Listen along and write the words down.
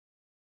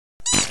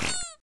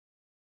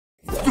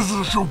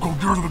is a show called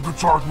Gears of the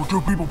Guitarist where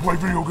two people play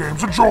video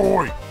games.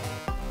 Enjoy!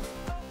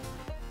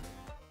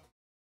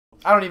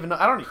 I don't even know.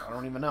 I don't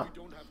even know.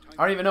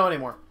 I don't even know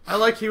anymore. I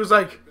like he was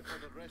like,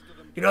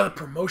 you know the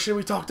promotion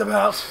we talked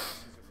about?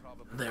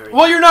 There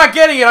Well, you're not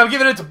getting it. I'm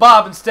giving it to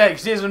Bob instead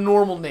because he has a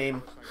normal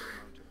name.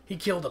 He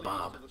killed a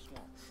Bob.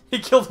 He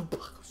killed a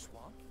Bob.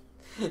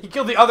 He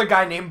killed the other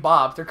guy named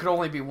Bob. There could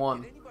only be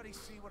one.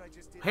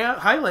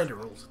 Highlander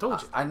rules. I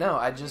told you. I know.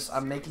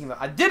 I'm making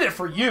the. I did it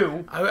for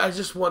you. I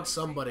just want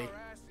somebody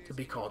to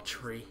be called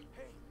Tree.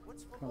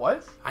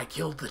 What? I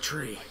killed the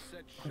tree.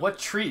 What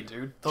tree,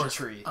 dude? The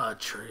tree. A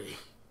tree.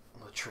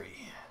 The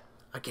tree.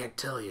 I can't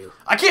tell you.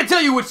 I can't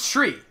tell you which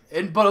tree,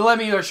 but let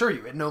me assure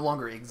you, it no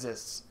longer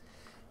exists.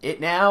 It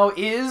now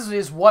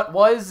is what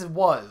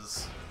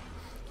was.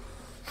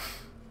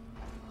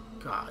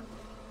 God,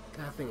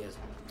 that thing is.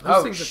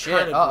 Oh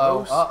shit! Oh!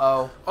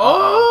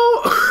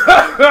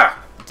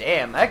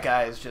 Damn, that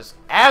guy is just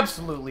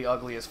absolutely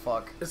ugly as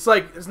fuck. It's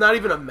like it's not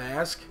even a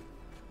mask.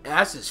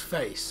 That's his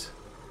face.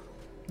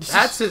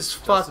 That's his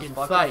fucking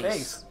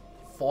face.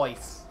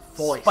 Voice.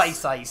 Voice.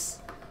 Spice Ice.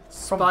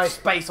 From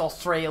Space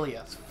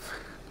Australia.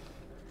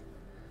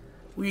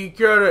 We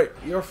get it.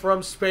 You're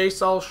from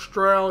Space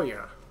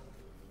Australia.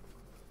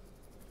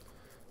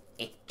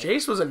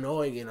 Jace was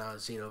annoying in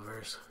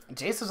Xenoverse.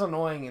 Jace is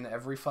annoying in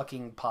every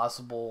fucking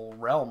possible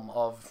realm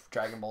of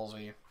Dragon Ball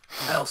Z.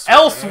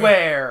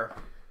 Elsewhere.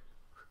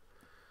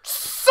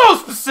 So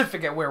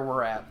specific at where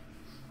we're at.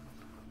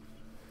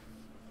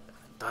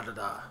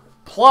 Da-da-da.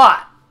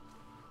 Plot.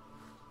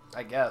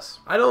 I guess.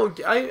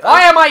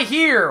 Why am I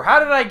here? How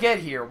did I get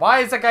here?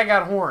 Why is that guy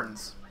got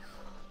horns?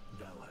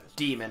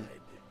 Demon.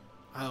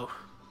 Oh.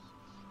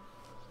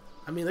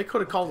 I mean, they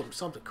could have called him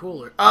something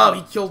cooler. Oh,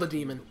 he killed a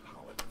demon.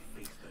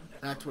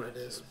 That's what it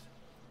is.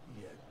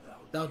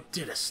 Thou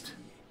didst.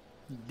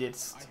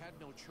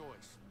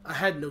 I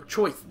had no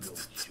choice.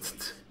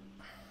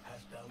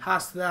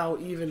 Hast thou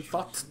even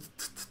thought?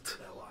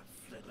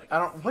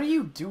 What are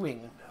you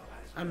doing?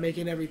 I'm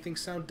making everything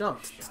sound dumb.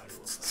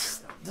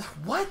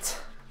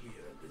 What?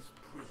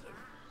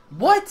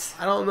 What?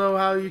 I don't know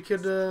how you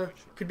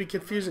could be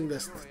confusing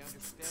this.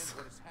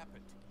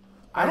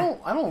 I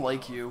don't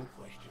like you.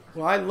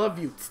 Well, I love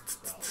you.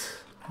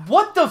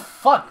 What the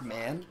fuck,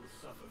 man?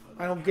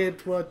 I don't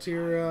get what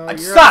you're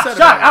stop!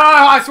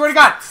 I swear to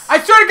God!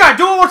 I swear to God!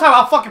 Do it one more time.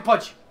 I'll fucking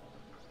punch you.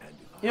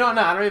 You know what?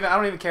 No, I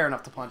don't even care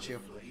enough to punch you.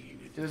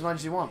 Do as much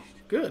as you want.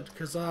 Good,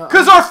 because our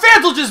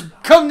fans will just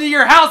come to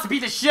your house and beat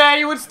the shit out of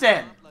you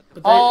instead.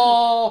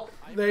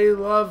 They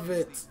love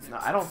it. No,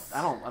 I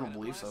don't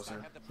believe so,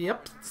 sir.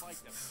 Yep.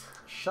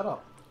 Shut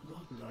up.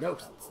 No.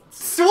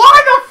 So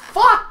why the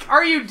fuck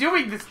are you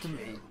doing this to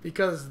me?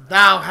 Because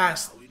thou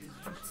hast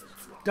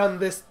done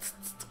this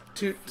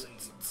to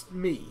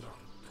me.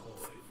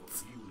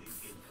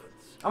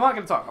 I'm not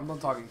gonna talk. I'm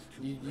not talking.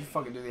 You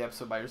fucking do the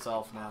episode by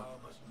yourself now.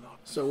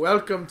 So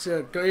welcome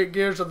to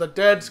Gears of the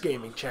Dead's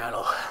gaming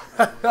channel.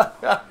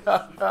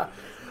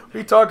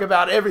 We talk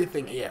about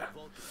everything here.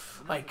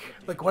 Like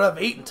what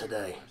I've eaten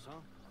today.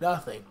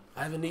 Nothing.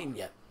 I haven't eaten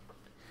yet.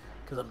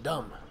 Because I'm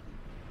dumb.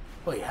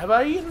 Wait, have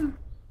I eaten?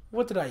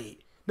 What did I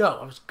eat? No,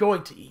 I was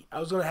going to eat. I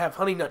was going to have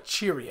Honey Nut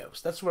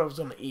Cheerios. That's what I was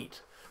going to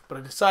eat. But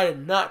I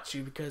decided not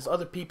to because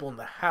other people in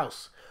the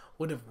house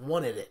would have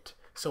wanted it.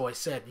 So I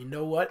said, you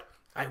know what?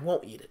 I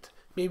won't eat it.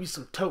 Maybe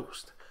some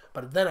toast.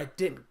 But then I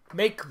didn't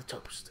make the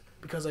toast.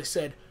 Because I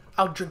said,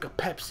 I'll drink a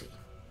Pepsi.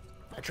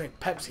 I drank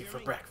Pepsi for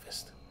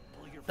breakfast.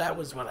 That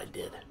was what I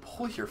did.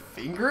 Pull your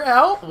finger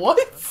out? What?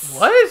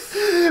 What?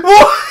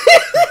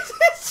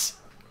 What?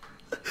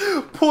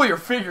 Pull your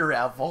finger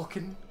out,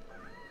 Vulcan.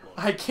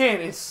 I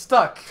can't. It's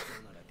stuck.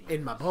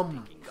 In my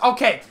bum.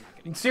 Okay.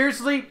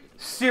 Seriously?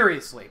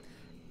 Seriously.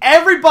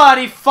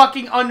 Everybody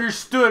fucking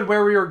understood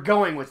where we were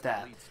going with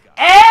that.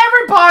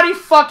 Everybody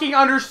fucking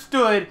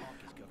understood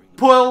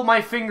pull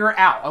my finger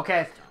out,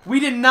 okay? We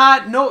did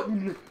not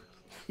know...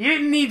 You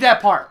didn't need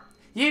that part.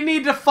 You didn't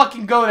need to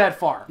fucking go that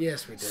far.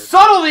 Yes, we did.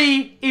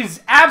 Subtlety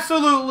is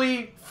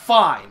absolutely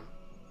fine.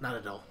 Not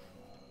at all.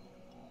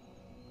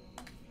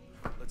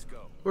 Let's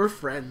go. We're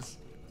friends.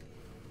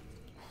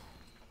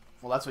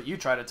 Well, that's what you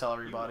try to tell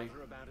everybody.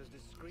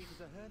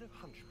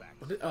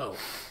 Oh.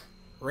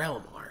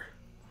 Relmar.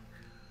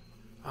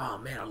 Oh,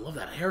 man, I love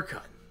that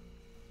haircut.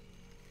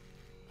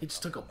 He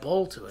just took a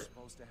bowl to it.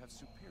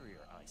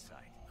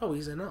 Oh,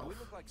 he's an elf.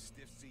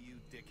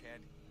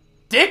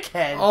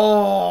 Dickhead?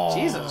 Oh!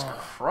 Jesus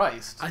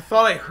Christ. I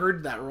thought I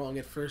heard that wrong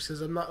at first,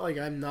 because I'm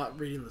not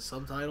reading the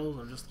subtitles,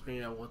 I'm just looking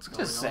at what's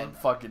going on. Just said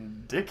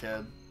fucking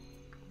dickhead.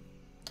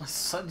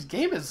 This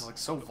game is like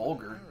so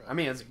vulgar. I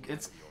mean,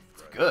 it's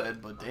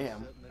good, but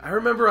damn. I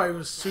remember I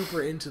was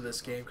super into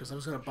this game, because I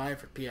was going to buy it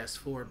for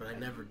PS4, but I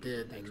never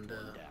did, and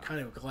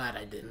kind of glad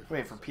I didn't.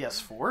 Wait, for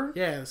PS4?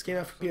 Yeah, this came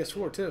out for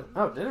PS4, too.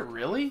 Oh, did it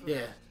really?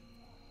 Yeah.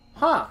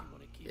 Huh.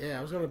 Yeah,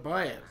 I was going to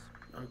buy it.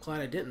 I'm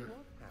glad I didn't.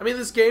 I mean,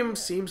 this game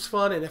seems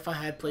fun, and if I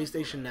had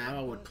PlayStation Now,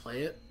 I would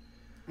play it.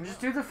 Just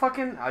do the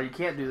fucking... Oh, you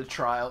can't do the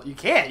trial. You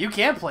can't. You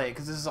can't play it,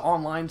 because this is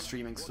online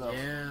streaming stuff.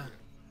 Yeah.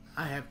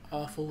 I have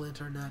awful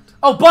internet.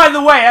 Oh, by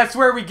the way, that's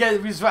where we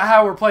get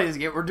how we're playing this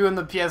game. We're doing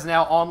the PS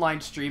Now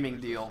online streaming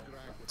deal.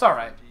 It's all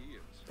right.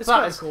 It's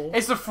not cool.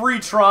 It's a free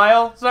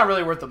trial. It's not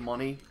really worth the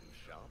money.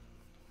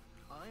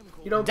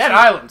 You don't Dead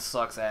Island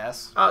sucks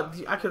ass.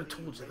 I could have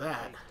told you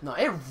that. No,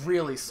 it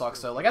really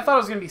sucks though. Like I thought it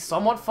was gonna be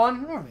somewhat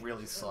fun. It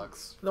really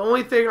sucks. The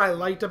only thing I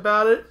liked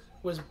about it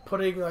was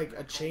putting like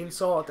a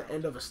chainsaw at the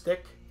end of a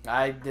stick.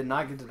 I did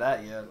not get to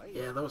that yet.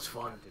 Yeah, that was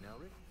fun.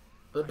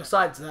 But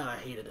besides that, I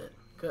hated it.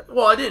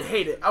 Well, I didn't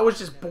hate it. I was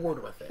just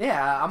bored with it.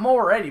 Yeah, I'm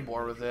already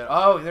bored with it.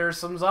 Oh, there's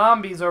some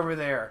zombies over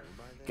there.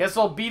 Guess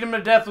I'll beat them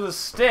to death with a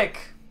stick.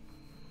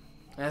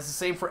 And it's the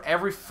same for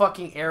every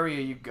fucking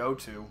area you go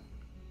to.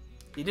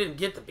 You didn't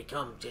get to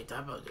become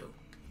J-Typo, dude.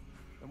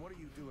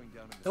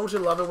 Don't you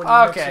love it when you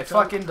okay,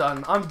 fucking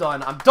done. I'm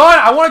done. I'm done.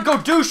 I want to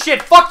go do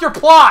shit. Fuck your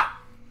plot.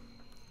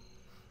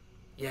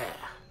 Yeah.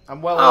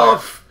 I'm well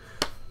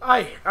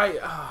aware.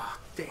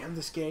 Damn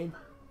this game.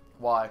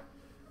 Why?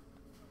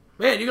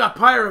 Man, you got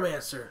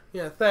Pyromancer.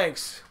 Yeah,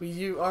 thanks.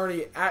 You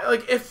already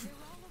like if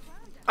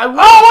I. Oh,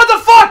 what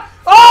the fuck?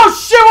 Oh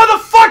shit! What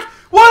the fuck?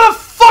 What the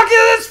fuck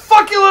is this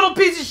fucking little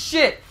piece of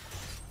shit?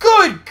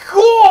 Good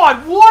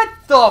God! What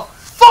the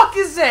fuck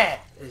is that?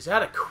 Is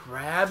that a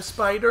crab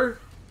spider?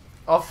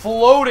 A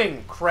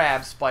floating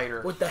crab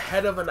spider with the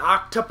head of an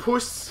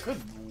octopus.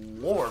 Good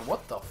Lord!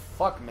 What the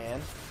fuck,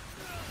 man?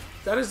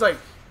 That is like.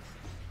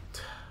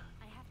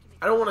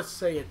 I don't want to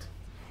say it,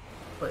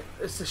 but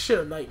it's the shit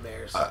of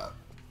nightmares.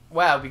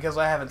 Wow, because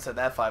I haven't said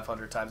that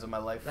 500 times in my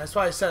life. That's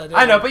why I said it.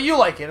 I know, but you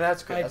like it.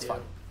 That's good. That's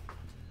fine.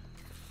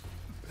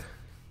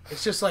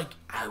 It's just like,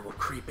 I will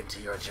creep into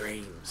your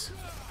dreams.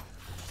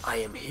 I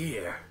am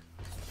here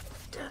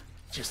to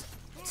just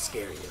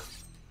scare you.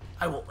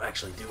 I won't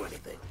actually do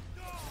anything.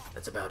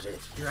 That's about it.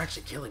 You're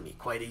actually killing me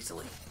quite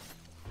easily.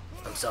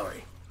 I'm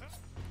sorry.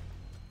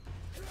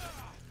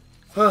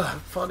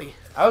 Funny.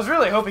 I was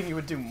really hoping you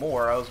would do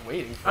more. I was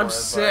waiting for it. I'm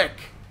sick.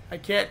 I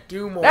can't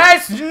do more.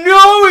 That's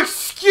no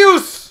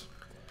excuse!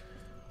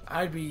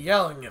 I'd be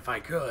yelling if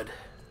I could.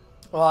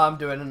 Well, I'm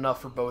doing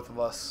enough for both of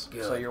us,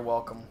 Good. so you're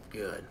welcome.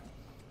 Good.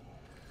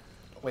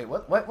 Wait,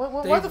 what?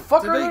 Why the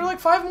fuck are there like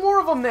 5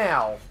 more of them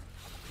now?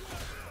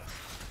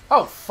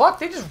 Oh, fuck,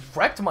 they just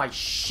wrecked my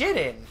shit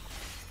in.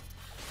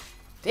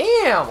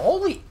 Damn,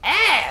 holy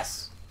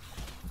ass!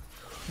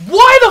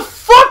 Why the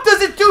fuck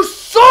does it do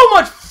so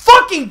much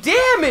fucking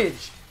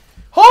damage?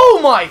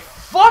 Oh my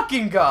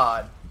fucking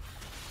god!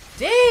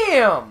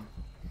 Damn!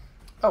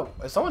 Oh,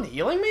 is someone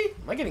healing me?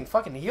 Am I getting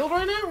fucking healed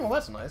right now? Well,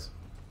 that's nice.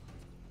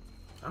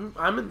 I'm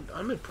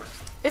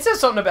impressed. It says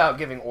something about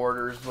giving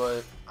orders,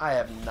 but I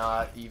have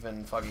not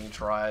even fucking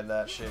tried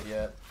that shit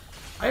yet.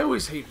 I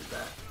always hated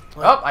that.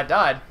 Like, oh, I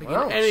died. Like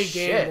well, in any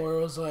shit. game where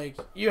it was like,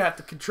 you have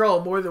to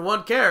control more than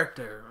one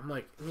character. I'm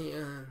like,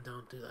 yeah,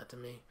 don't do that to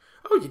me.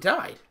 Oh, you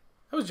died.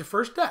 That was your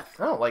first death.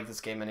 I don't like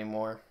this game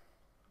anymore.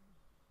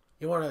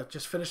 You want to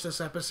just finish this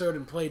episode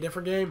and play a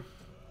different game?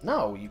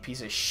 No, you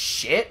piece of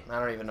shit. I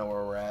don't even know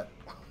where we're at.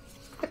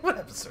 What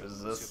episode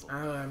is this?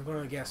 I'm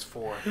going to guess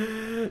 4.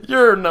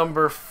 You're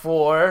number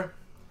 4.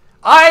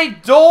 I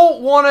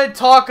don't want to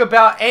talk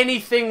about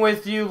anything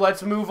with you.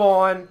 Let's move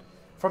on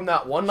from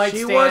that one night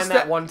stand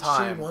that one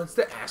time. She wants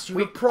to ask you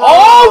we to prom.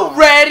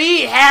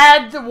 already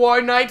had the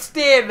one night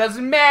stand.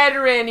 Doesn't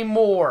matter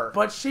anymore.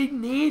 But she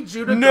needs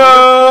you to No!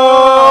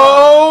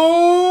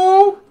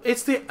 go to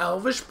It's the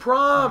Elvish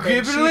prom.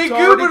 Gibbidly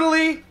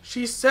goobidly.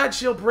 She said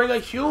she'll bring a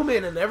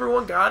human and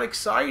everyone got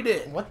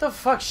excited. What the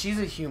fuck? She's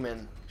a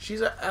human.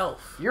 She's an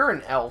elf. You're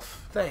an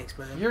elf. Thanks,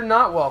 man. You're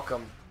not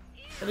welcome.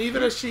 And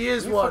even if she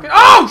is one...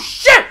 Oh,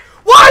 shit!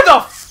 Why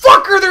the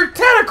fuck are there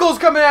tentacles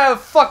coming out of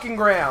the fucking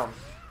ground?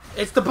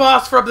 It's the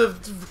boss from the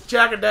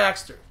Jack and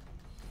Daxter.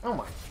 Oh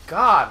my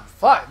god.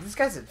 Fuck. This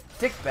guy's a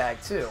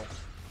dickbag, too.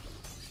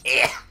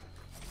 Eh.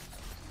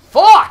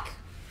 Fuck!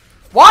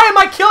 Why am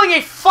I killing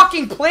a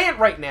fucking plant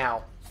right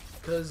now?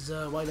 Because,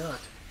 why not?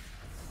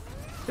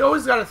 You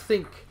always gotta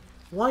think,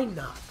 why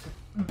not?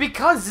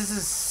 Because this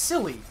is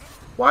silly.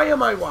 Why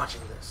am I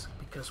watching this?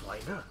 Because why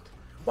not?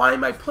 Why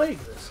am I playing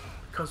this?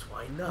 Because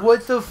why not?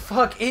 What the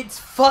fuck? It's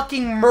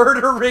fucking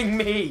murdering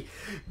me.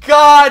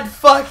 God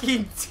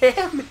fucking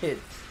damn it.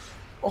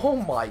 Oh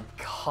my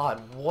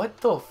god. What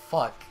the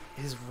fuck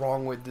is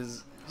wrong with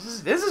this?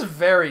 This is a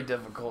very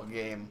difficult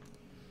game.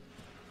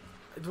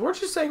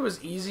 Weren't you saying it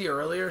was easy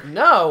earlier?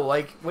 No,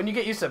 like, when you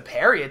get used to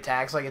parry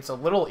attacks, like, it's a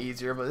little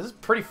easier, but this is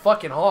pretty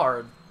fucking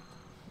hard.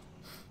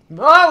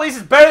 Well, at least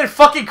it's better than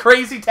fucking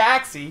Crazy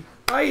Taxi.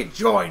 I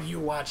enjoyed you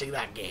watching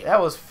that game.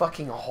 That was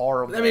fucking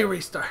horrible. Let me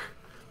restart.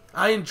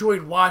 I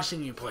enjoyed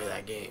watching you play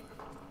that game.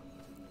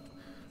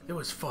 It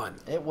was fun.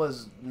 It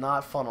was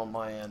not fun on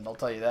my end, I'll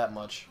tell you that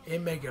much.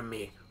 It made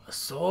me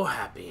so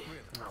happy.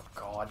 Oh,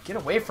 God. Get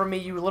away from me,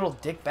 you little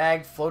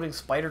dickbag floating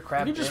spider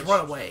crab You can just bitch.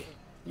 run away.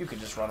 You can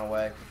just run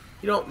away.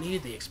 You don't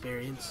need the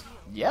experience.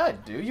 Yeah, I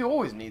do. You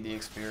always need the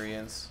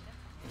experience.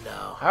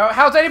 No.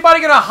 How's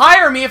anybody gonna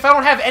hire me if I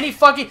don't have any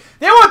fucking...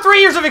 They want 3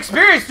 years of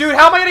experience, dude.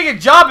 How am I gonna get a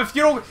job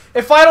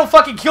if I don't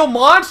fucking kill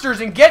monsters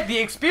and get the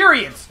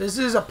experience? This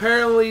is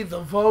apparently the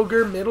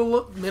vulgar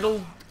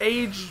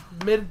middle-aged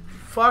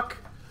mid-fuck.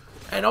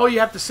 And all you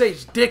have to say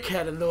is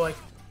dickhead and they're like,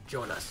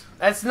 join us.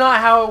 That's not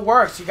how it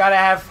works. You gotta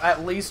have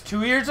at least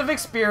 2 years of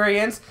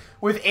experience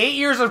with 8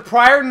 years of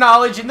prior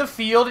knowledge in the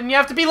field, and you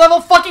have to be level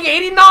fucking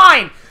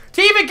 89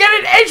 to even get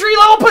an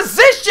entry-level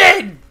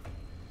position!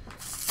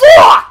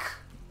 Fuck!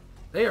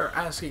 They are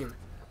asking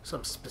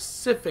some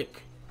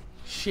specific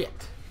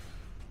shit.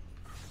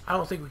 I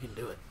don't think we can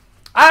do it.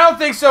 I don't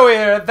think so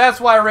either. That's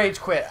why I rage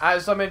quit.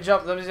 Let me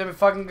jump. Let me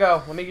fucking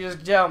go. Let me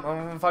just jump.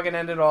 I'm gonna fucking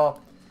end it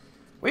all.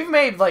 We've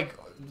made, like,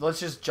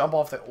 let's just jump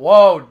off the...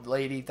 Whoa,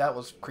 lady. That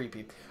was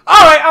creepy.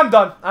 Alright, I'm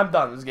done. I'm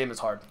done. This game is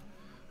hard.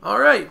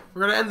 Alright,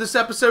 we're gonna end this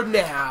episode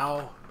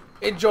now.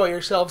 Enjoy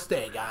yourselves.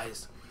 Stay,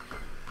 guys.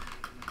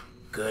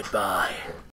 Goodbye.